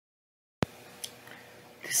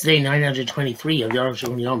It's day 923 of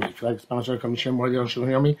Yerushim Yomi. If you'd like to sponsor come share more Yerushim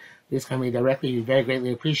Yomi, please come me directly. We very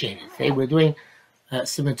greatly appreciate it. Today we're doing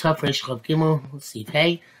Simon Tov Reish Chav Gimel, Steve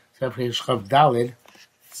Hay, Tov Reish Chav Dalid,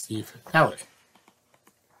 Steve Dalid.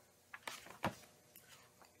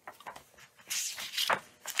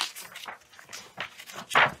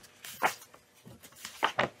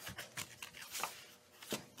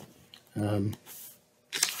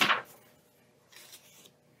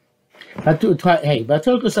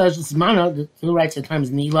 Baturka says this mana who writes at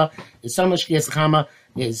times Nila is so much Shkias Chama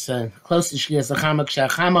is close to Shkias Chama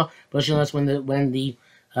Kshachama, but she knows when the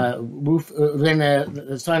roof when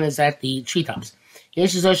the sun is at the treetops.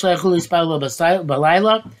 Yesh is Oshlechuli Spalo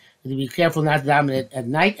Balayla. To be careful not to dominate at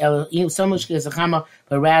night. So much Shkias Chama,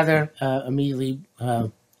 but rather immediately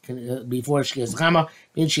before Shkias Chama.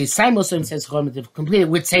 Means she simultaneously says to complete it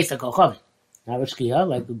with Seisa Kochavit. Not with Shkia,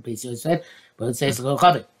 like the Pesach said, but with Seisa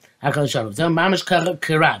Kochavit. That's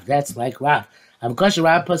like Rav.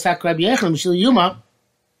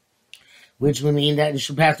 Which would mean that it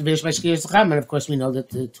should have to finish by Shkir Sacham. And of course, we know that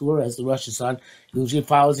the Torah, as the Rosh Hashanah, usually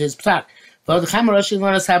follows his psak. But the Chama Rosh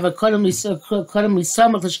Hashanah have a Kodem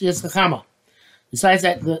Lisamach Shkir Sacham. Besides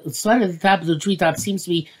that, the sun at the top of the treetop seems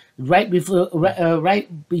to be right before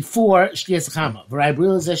Shkir Sacham.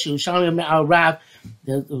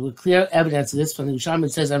 The clear evidence of this from the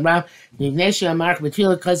Yerushalmi says on Rav,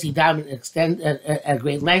 because he died and extend at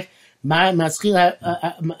great length. And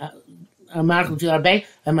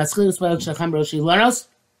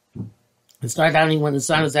start downing when the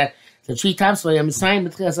sun is at the treetops. But I'm saying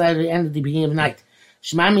at the end of the beginning of night.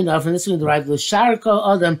 Shemami Nov, and this is derived the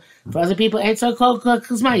Sharko Adam. For other people, ain't so cold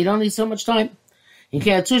because you don't need so much time. You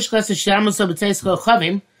can't touch because the Shamus of the Tesko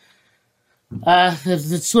Chavim. If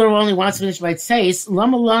the Torah only wants to finish by Tzeis,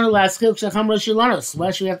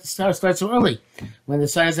 why should we have to start so early when the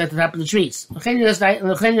sun is at the top of the trees? So this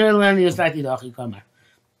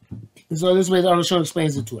way the Arushon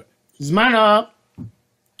explains the Torah. Zmana,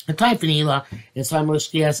 a time for Nila, is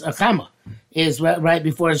Shkias Achama, is right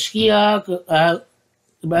before Shkia,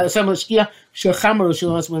 when the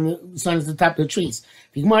sun is at the top of the trees.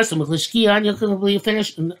 You can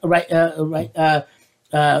finish right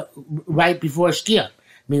before Shkia.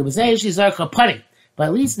 But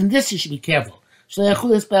at least in this you should be careful.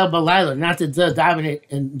 Not to dominate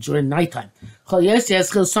during nighttime. At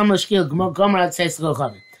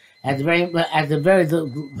the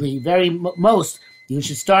very most, you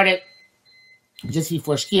should start it just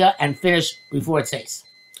before Shkia and finish before it says.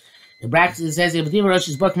 The bracket says if the Rosh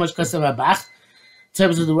is book much kasav bach, in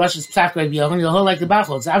terms of the Rosh's psak Rabbi Yochanan, the whole like the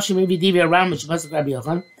Bachol. It's actually maybe divi around which kasav Rabbi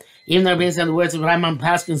Yochanan. Even though it brings down the words of Rambam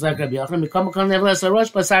Paskins like Rabbi Yochanan, become nevertheless a Rosh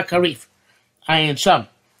Pasak Karif. Ayin Sham.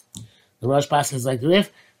 The Rosh Paskins like the Rif.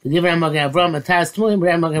 The Divrei Magen Avram Mataz Tmuim.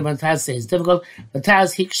 Magen Mataz says it's difficult.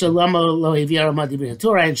 Mataz Hiksha Lama Lo Hivir Ramad Divrei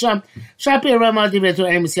Torah Ayin Sham. Shapir Ramad Divrei Torah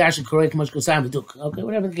Ayin Mesiash Korek Mosh Kosam V'Duk. Okay,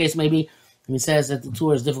 whatever the case may be. He says that the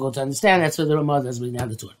Torah is difficult to understand. That's why the Ramad does bring down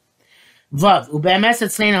the Torah. Vav ubemes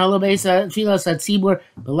etzlein halo beisa tfilas at tzibur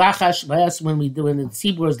belachash bayas when the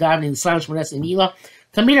tzibur is davening the sun shmones and ila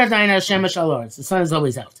tamid adayin hashemesh alor. The sun is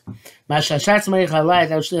always out. Mashashatz meich halayit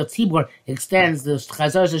that shliach tzibur extends the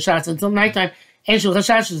chazar shots until nighttime. Angel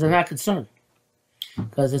chashashas are not concerned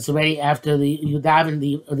because it's already after you daven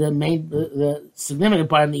the significant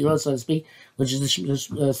part of the ila, so to speak, which is the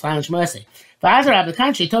silent shmones. But on the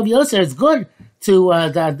contrary, Tov Yoser is good to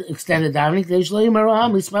extend the davening. They shlo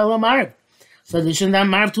yimaroham lispel marv. So they shouldn't have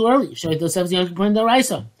marv too early. Show it to Yom Kippur in the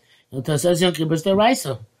Raisa. Yom Kippur is the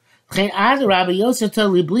Raisa. Rabbi Yosef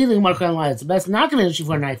told me bleeding markan light. It's best not to finish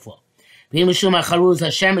before nightfall. Being Mishum Acharuz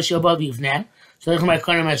Hashem Shobov Yivneh. So they my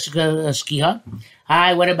corner Shkiha.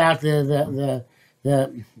 What about the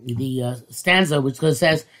stanza which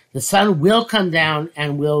says the sun will come down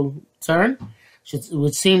and will turn,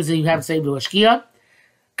 which seems that you have to say Shkiha.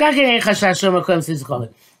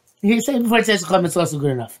 He said before it says it's also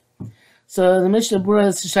good enough. So the Mishnah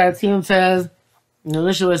Berurah Sharatim says, the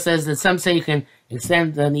Mishnah says that some say you can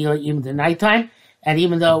extend the Nila even to nighttime, and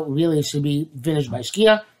even though really it should be finished by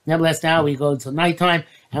Shkia, nevertheless now we go until nighttime,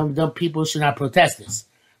 and people should not protest this.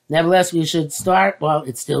 Nevertheless, we should start while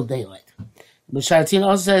it's still daylight. But Sharatim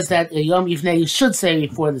also says that Yom Yifnei you should say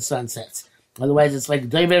before the sun sets. Otherwise, it's like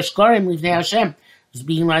Dover Shkorim Yifnei Hashem,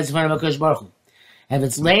 speaking lines in front of HaKadosh Baruch Hu. If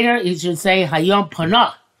it's later, you should say Hayom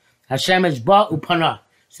Panah. Hashem is ba upana.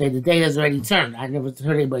 Say the day has already turned. I never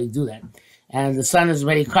heard anybody do that. And the sun has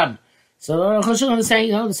already come. So Choshen is saying,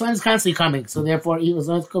 the sun is constantly coming. So therefore, he was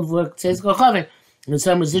not going for Tzeiz and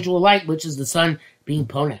some residual light, which is the sun being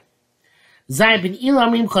pona. Zayin bin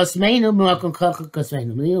ilamim chosmeinu b'makom kachak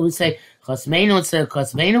chosmeinu. We say chosmeinu instead of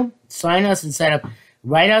chosmeinu. Sign us instead of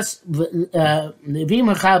Write us,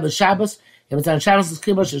 Nevi'im Hachal b'Shabbos. If it's on Shabbos, it's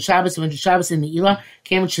Kibbutz, or Shabbos, when Shabbos in the Ilah,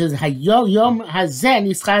 came which says, Hayo Yom Hazen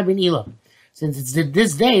is Chai ben Ilah. Since it's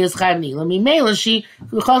this day is Chai ben Ilah. Mimela, she,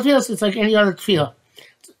 it's like any other tefillah.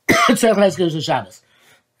 Tzarech Lezkir Shabbos.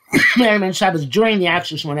 And Shabbos during the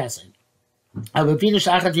actual Shmoneh Esrei. I will repeat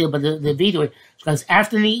but the video comes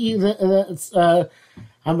after the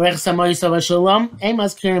Amrech Samoy Sava Shalom.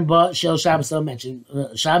 Amos Karen Ba Shel Shabbos. So mentioned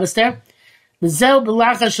Shabbos there. Bezel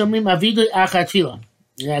Belacha Shomim Avidu Achat Tefillah.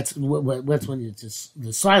 That's when it's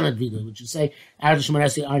the silent video, which you say after Shmoneh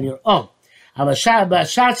Esrei on your own. But the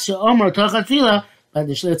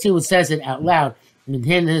Shliach says it out loud. And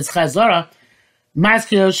in his Chazorah,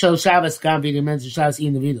 Maskir Shel Shabbos Gam Video mentions Shabbos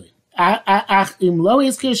in the video. But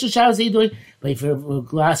if you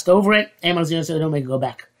glossed over it, so don't make it go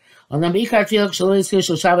back. So,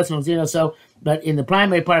 but in the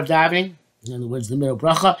primary part of davening, in other words, the middle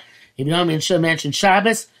bracha, if you don't mention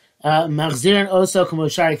Shabbos, Machzirin also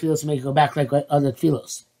Kamoshari Tfilos to make it go back like other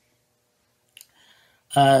Tfilos.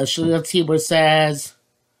 Shliach Tzibur says,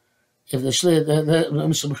 if the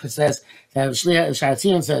Shliach says,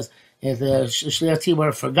 Shliach says, if the Shliach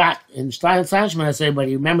Tzibur forgot in Shmoneh Esrei, but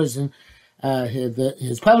he remembers in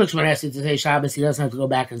his public Shmoneh Esrei to say Shabbos, he doesn't have to go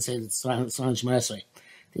back and say the silent Shmoneh Esrei. I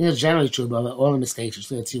think that's generally true about all the mistakes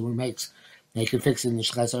Shliach Tzibur makes. They can fix it in the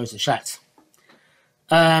Shchazor Shots.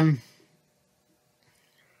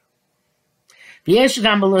 Those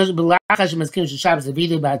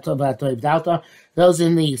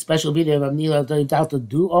in the special video of Nila Dalta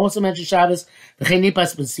do also mention Shabbos, and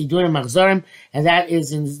that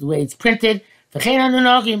is in the way it's printed,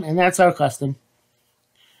 and that's our custom.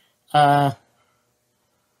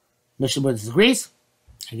 Mishnah disagrees.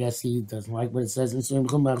 I guess he doesn't like what it says in Surim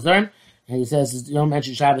Chum Machzorim, and he says you don't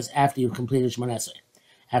mention Shabbos after you've completed Shmoneh Esrei,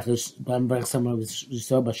 after someone was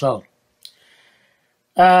so bashol.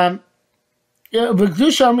 You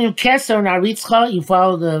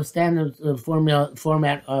follow the standard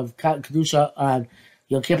format of Kedusha on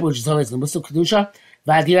Yom Kippur, which is always the Muslim Kedusha.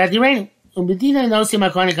 V'adir adirenu. U'medina nosim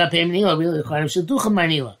ha'kohanim kapeim nila, really the kohanim sheduchim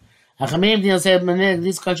ma'nila. Hachamim dina say,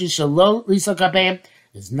 these countries shall lo lisa kapeim,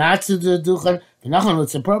 is not to do duchen, v'nachon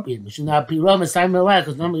it's appropriate. We should not be rom as time melech,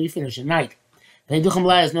 because normally we finish at night. V'duchem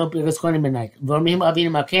lai is no biggest kohanim at night. V'ormihim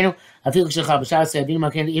avinu makenu, afil k'shechah b'Shabbos, avinu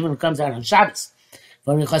makenu, even when it comes out on Shabbos.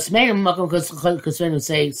 Because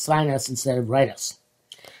say sign us instead of write us.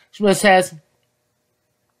 Shmuel says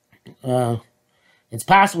it's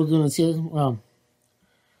possible to do. Well,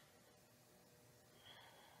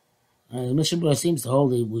 the Mishnah seems to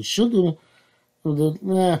hold that we should do.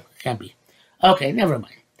 Can't be. Okay, never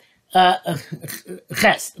mind.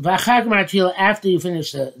 Ches after you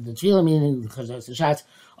finish the tefillah, meaning the shots,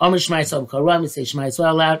 Omer Shema Yisrael Karam, you say Shema Yisrael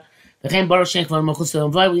out loud. We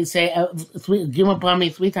say, give upon me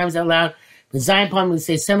 3 times out loud. The Zion upon me, we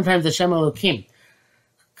say 7 times Hashem Elokim.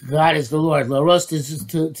 God is the Lord. L'rost is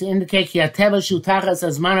to indicate ki ateva shu tachas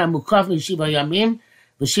azmana mukaf l'shiva yamim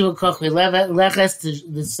v'shiva koch leches.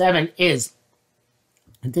 The 7 is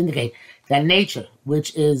to indicate that nature,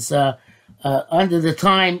 which is under the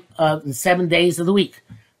time of the 7 days of the week,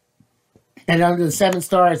 and under the 7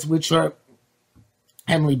 stars, which are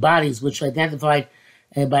heavenly bodies, which are identified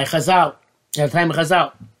by Chazal, at the time of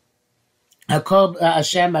Chazal. Akol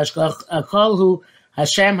Hashem Hashkach, Akol hu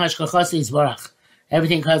Hashem Hashkachas Yisbarach.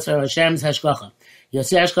 Everything comes from Hashem's Hashkacha. You'll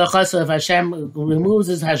see Hashkacha, if Hashem removes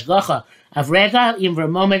his Hashkacha, Avrega, even for a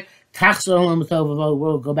moment, Tachzor Olam Tov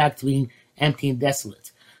will go back to being empty and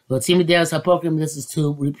desolate. This is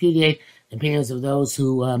to repudiate the opinions of those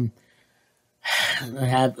who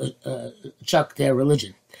have chucked their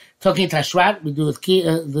religion. Talking Tashvat, we do the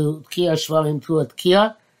Kia Shvarim to a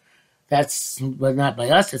Kia. That's but not by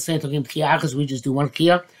us. It's saying talking Kia Achas, we just do 1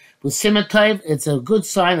 Kia. With Simatayv, it's a good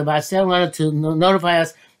sign of Asel to notify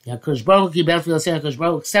us that Kosh Baruch Hu Kosh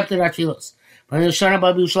Baruch accepted our tefillos.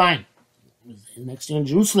 Next year in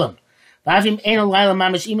Jerusalem. Even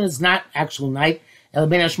it's not actual night.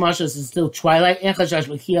 Is still twilight.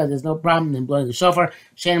 There's no problem in blowing the shofar.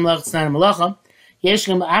 Some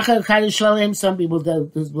people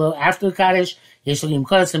blow after Kaddish. Some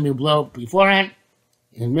people blow beforehand.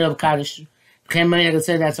 In the middle of Kaddish.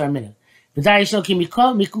 That's our minute. I'm not sure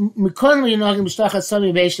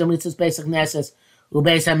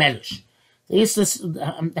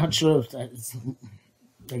if that's,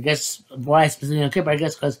 I guess, why specifically on Kippur, I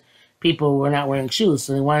guess because people were not wearing shoes,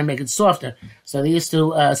 so they want to make it softer. So they used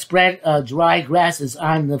to spread dry grasses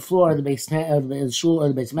on the floor of the base of the shul or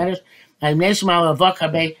the base medrash.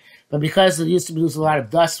 But because it used to produce a lot of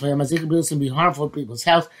dust for them, it would be harmful to people's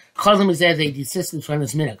health. They desisted from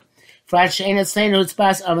this minhag.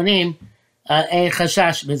 Ein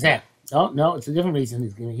chashash b'zeh. Oh, no, it's a different reason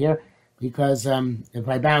he's giving here. Because if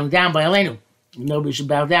by bowing down by Elenu, nobody should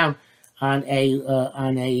bow down on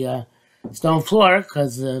a stone floor,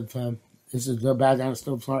 because this is bow down on a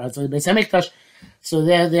stone floor outside the Beis Hamikdash. So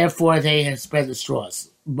therefore they have spread the straws,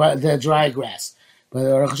 but the dry grass. But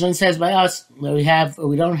Aruch Hashanah says by us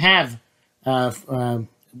we don't have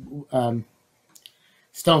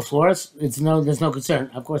stone floors. There's no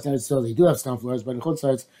concern. Of course, so they do have stone floors, but in Chutz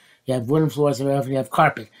La'aretz you have wooden floors, and often you have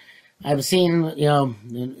carpet. I've seen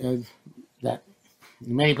that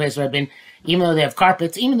in many places where I've been, even though they have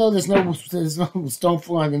carpets, even though there's no stone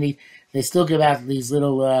floor underneath, they still give out these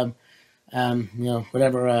little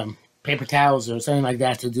paper towels or something like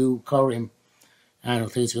that to do korim. I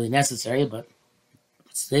don't think it's really necessary, but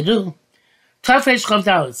they do.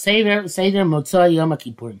 Seder Motzei Yom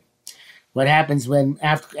Kippurim. What happens when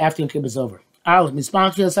after Yom Kippur is over? Aleph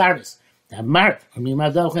Mispam Tfilas Arvis. Amar or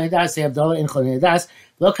Mimadol Chonedas. Say Avdola in Chonedas.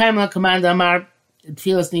 Lo Kaim La Command Amar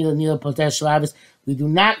Tfilas Nila Potesh Shabbos. We do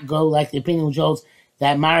not go like the opinion which holds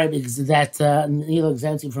that Marib Nila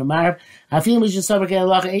exempts you from Marib. I feel we should sober get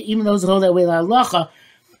halacha, even those who hold that way la halacha.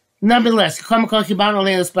 Nonetheless,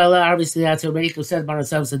 obviously that's already said by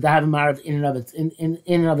ourselves to daven Marib in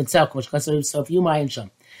and of itself. So if you might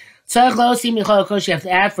sham. You have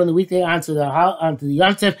to add from the weekday onto the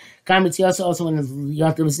Yontif. Also when the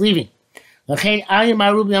Yontif is leaving. Therefore,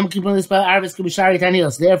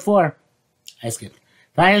 I skipped.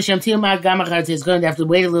 He's going to have to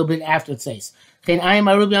wait a little bit after it says.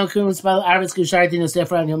 Therefore,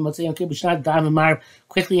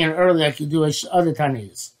 quickly and early like you do other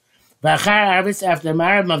Taniyas. After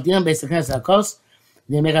Marab Mavdilim based on the coast,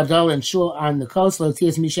 they make Abdul and Shul on the coast.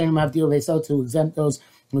 Lotias Mishen Mavdil they so to exempt those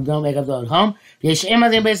who don't make Abdul at home. Yeshema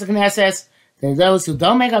they based on Knesset. There are those who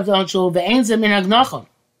don't make Abdul and Shul. Ve'enzem in Agnachon.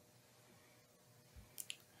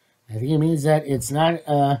 I think it means that it's not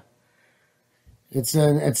a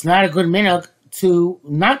good minhag to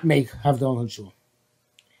not make Havdol and Shul.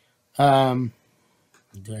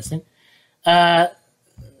 Interesting.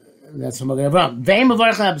 That's what we're going to have.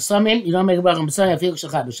 You don't make a bracha on B'samim. I feel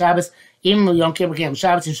Shabbos. Even though Yom Kippur came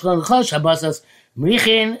Shabbos, and Shulchan Chol Shabbos,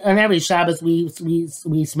 Merichin, and every Shabbos we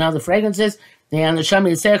smell the fragrances. They on the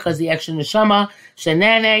Neshama is there because the extra Neshama,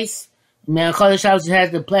 Shenanes, Chol Shabbos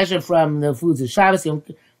has the pleasure from the foods of Shabbos, and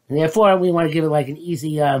therefore we want to give it like an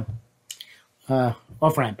easy off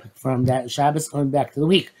ramp from that Shabbos going back to the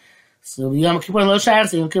week. So Yom Kippur and Lo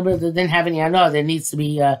Shabbos, Yom Kippur didn't have any anah. There needs to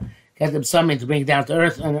be get them something to bring it down to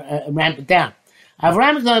earth and ramp it down.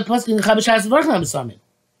 Avram is going to post in the Chabbos Shabbos working on B'samim.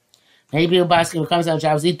 Maybe a basket comes out of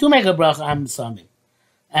Shabbos. They do make a bracha on B'samim,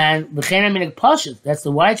 and v'chein minig pashut. That's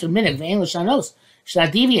the wide minig. Ve'ein l'shanos. Should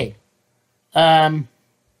not deviate. The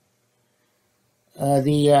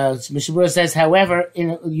Mishabura says, however,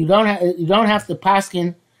 you don't have to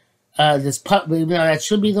paskin this. That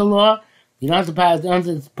should be the law. You don't have to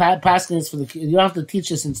paskin this for the. You don't have to teach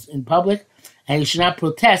this in public, and you should not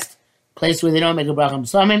protest place where they don't make a bracha on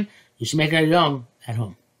B'samim. You should make it your own at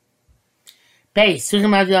home. Base. You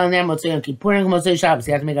have to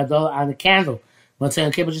make a dollar on the candle.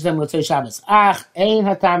 Motzei Kippur just like Motzei Shabbos. Ein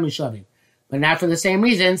hatam rishavim, but not for the same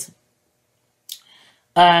reasons.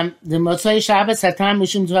 The Motzei Shabbos hatam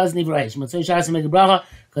mishum tuvaz nivreish. Motzei Shabbos make a bracha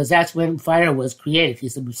because that's when fire was created. He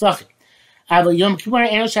said b'sachim. But Yom Kippur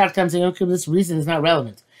and Shach times Yom Kippur. This reason is not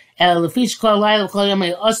relevant. Because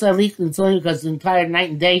the entire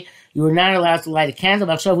night and day you were not allowed to light a candle.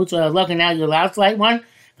 And now you're allowed to light one.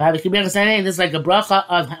 This is like a bracha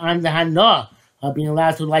on the hana of being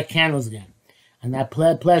allowed to light candles again, and that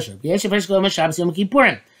pleasure. So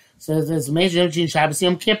there's a major difference between Shabbos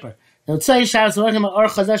and Yom Kippur. Now, Motzei Shabbos working on Or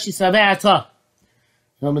Chazash Yisaveh Atah.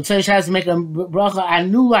 Now, Motzei Shabbos make a bracha on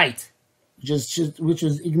new light, which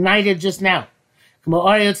was ignited just now.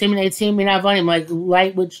 Like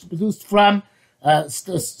light which produced from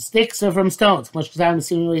sticks or from stones.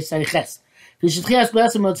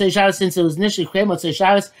 Since it was initially created Motzei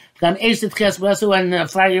Shabbos, when the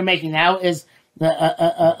fire you're making now is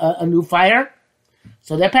a new fire.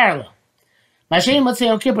 So they're parallel. Mashiach Motzei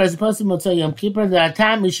Yom Kippur, as opposed to Motzei Yom Kippur, the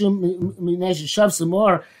Atam Mishum Minesh Shav some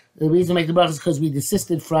more. The reason we make the bracha is because we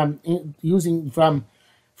desisted from lighting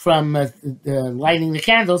the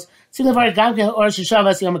candles. So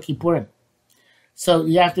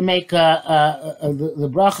you have to make the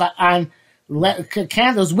bracha on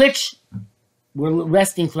candles which were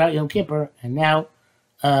resting throughout Yom Kippur, and now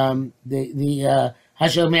the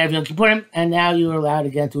Hashel Meir of Yom Kippurim, and now you're allowed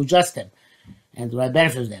again to adjust them and to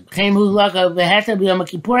benefit them.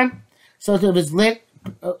 So if it's lit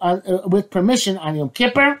with permission on Yom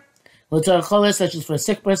Kippur, such as for a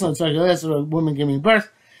sick person, or a woman giving birth,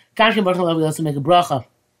 Kankin Baruch we also make a bracha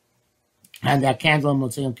on that candle on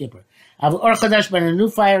Motzei Yom Kippur. Av Or Chadash, but a new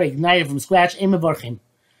fire ignited from scratch, Ein Mevorchim.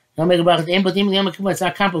 Don't make a bracha. Yom Kippur, it's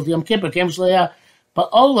not comparable to Yom Kippur. Kem Shloya,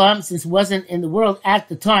 but Olam, since it wasn't in the world at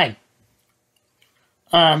the time,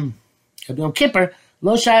 of Yom Kippur,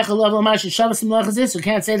 Lo Shayach Alav Lamash Shabbos Melachas Is. You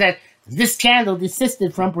can't say that this candle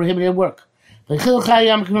desisted from prohibited work. But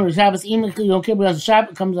Yom Kippur Shabbos, even Yom Kippur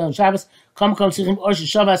comes on Shabbos,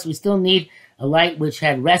 we still need a light which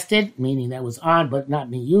had rested, meaning that was on but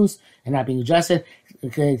not being used and not being adjusted. In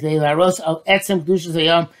order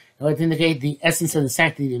to indicate the essence of the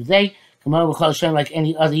sanctity of the day, like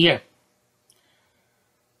any other year.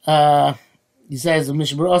 He says,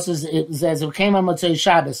 it says, it came on Motzei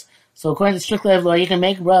Shabbos. So according to strict law, you can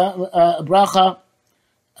make a bracha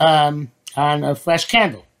on a fresh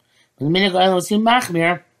candle. But the minhag was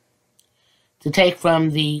machmir to take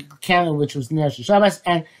from the candle which was Ner Shabbos,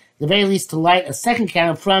 and the very least to light a second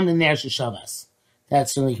candle from the Ner Shabbos. That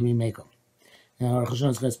certainly can be makel. Now, our Chashon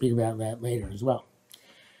is going to speak about that later as well.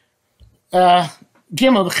 Gimel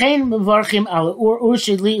v'chein mevarchim al ur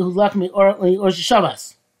shidli hulakmi or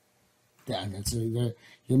Shabbos.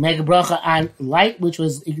 You make a bracha on light which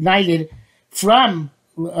was ignited from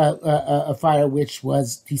a fire which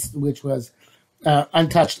was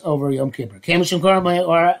untouched over Yom Kippur. Or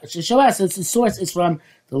Shabbos, its source is from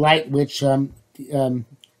the light which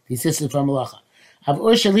desisted from Malacha.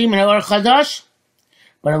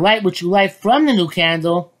 But a light which you light from the new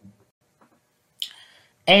candle,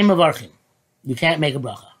 Ein Mevarchim. You can't make a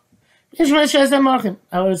bracha.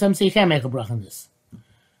 However, some say you can't make a bracha on this.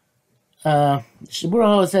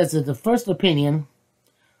 Shibura says that the first opinion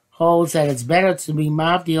holds that it's better to be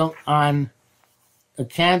mavdil on the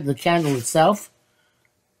candle itself,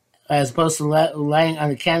 as opposed to lighting on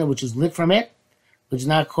the candle which is lit from it, which is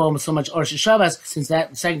not called so much Or Shabbos, since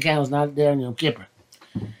that second candle is not there in Yom Kippur.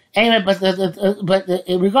 Anyway, but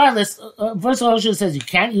regardless, first of all, Shibura says you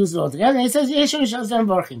can't use it all together, and he says you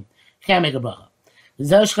can't make a bracha.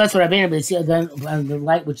 On the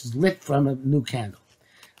light which is lit from a new candle.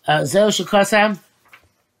 Zeo Shekosam,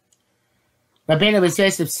 Rabbeinu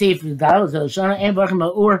B'Yosef Sif Yudal, Zeo Shana, Ein Barchim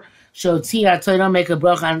Ma'ur, Shotzia, so you don't make a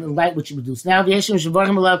bracha on the light which you produce. Now, V'yeshim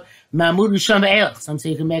Shevarchim Alav, Ma'amud Rishon Ve'elach. Some say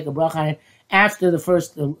you can make a bracha on it after the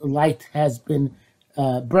first light has been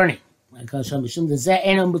burning. Because that's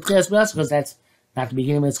not the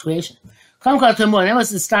beginning of its creation. Come call to more. That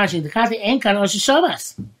was astonishing. The Kati ain't kind of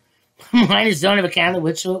Shabbos. Mine is don't have a candle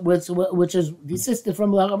which is desisted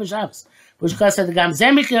from Melachas Shabbos. Which says the Gam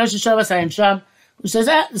Zemik Rosh Shabbos I am Sham, which says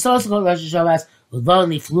it's also called Rosh Shabbos with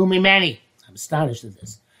Volni Flumi Mani. I'm astonished at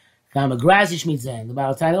this. Gam Agrazish Mitzan. The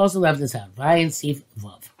Baal Tani also left this out. Vayin Sif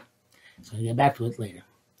Vav. So I'll get back to it later.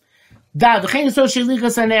 Da v'chein so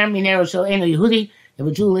shelikas aner minero shel eno Yehudi. If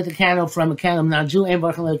a Jew lit a candle from a candle of non-Jew, ein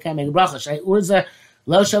barchim can't make a bracha. Shay urza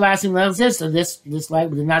lo shavasim lo exist. So this light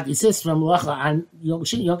did not desist from Malacha on Yom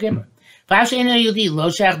Kippur. There's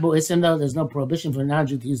no prohibition for a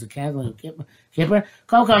non-Jew to use a candle in Yom Kippur. The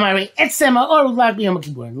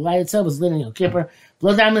light itself is lit in Yom Kippur.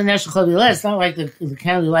 It's not like the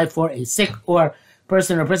candle you light for a sick or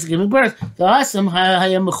person giving birth. There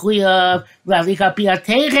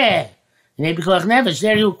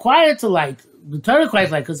you're required to light. The Torah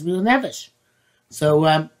requires light because of your nevesh.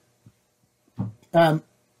 So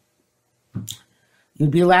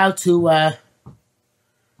you'd be allowed to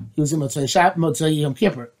using Motzei Yom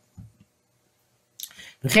Kippur.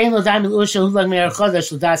 It's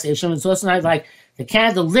also not like the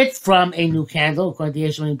candle lit from a new candle, according to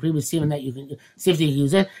Yeshua in previous semen that you can see if you can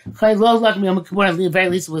use it. At the very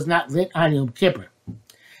least, it was not lit on Yom Kippur.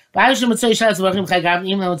 Even though Motzei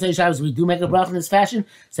Shabbos we do make a bracha in this fashion,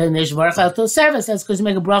 so that's because you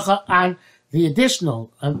make a bracha on the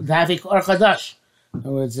additional, the Havik Or Chadash, in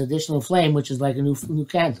other words, the additional flame, which is like a new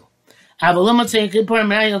candle. We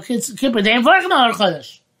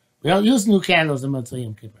don't use new candles in Motzei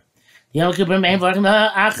Yom Kippur. The Yom Kippur main vorchim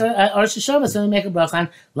Or Shabbos, and we make a bracha on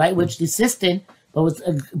light which desisted but was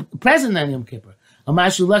present on Yom Kippur. Or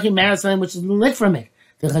Mashu lucky marathon which is lit from it.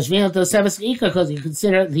 The Chashvin to Seves Ika, because you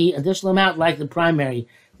consider the additional amount like the primary,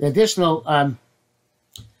 the additional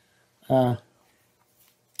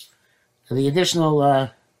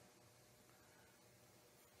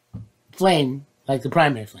flame like the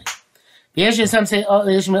primary flame. Some say, some say,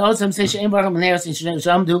 they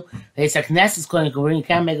say, Knesset calling where you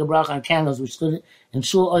can't make a bracha on candles which stood in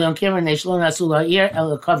Shul or Yom Kippur, and they shlo nasul ha'ir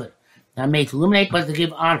el covered, not made to illuminate, but to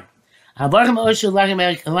give honor. Can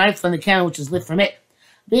light from the candle which is lit from it.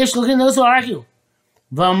 Those who argue,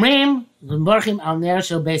 you can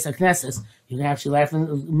actually light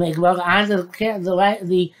from make a bracha on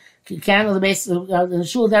the candle the base in the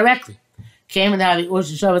shul directly. Came and have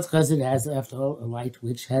Ursh Shabbat because it has, after all, a light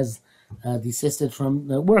which has desisted from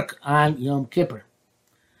the work on Yom Kippur.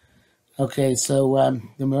 Okay, so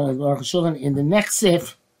the Aruch HaShulchan in the next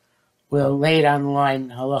sif will lay it on the line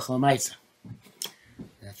Halacha L'Maisa.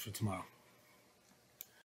 That's for tomorrow.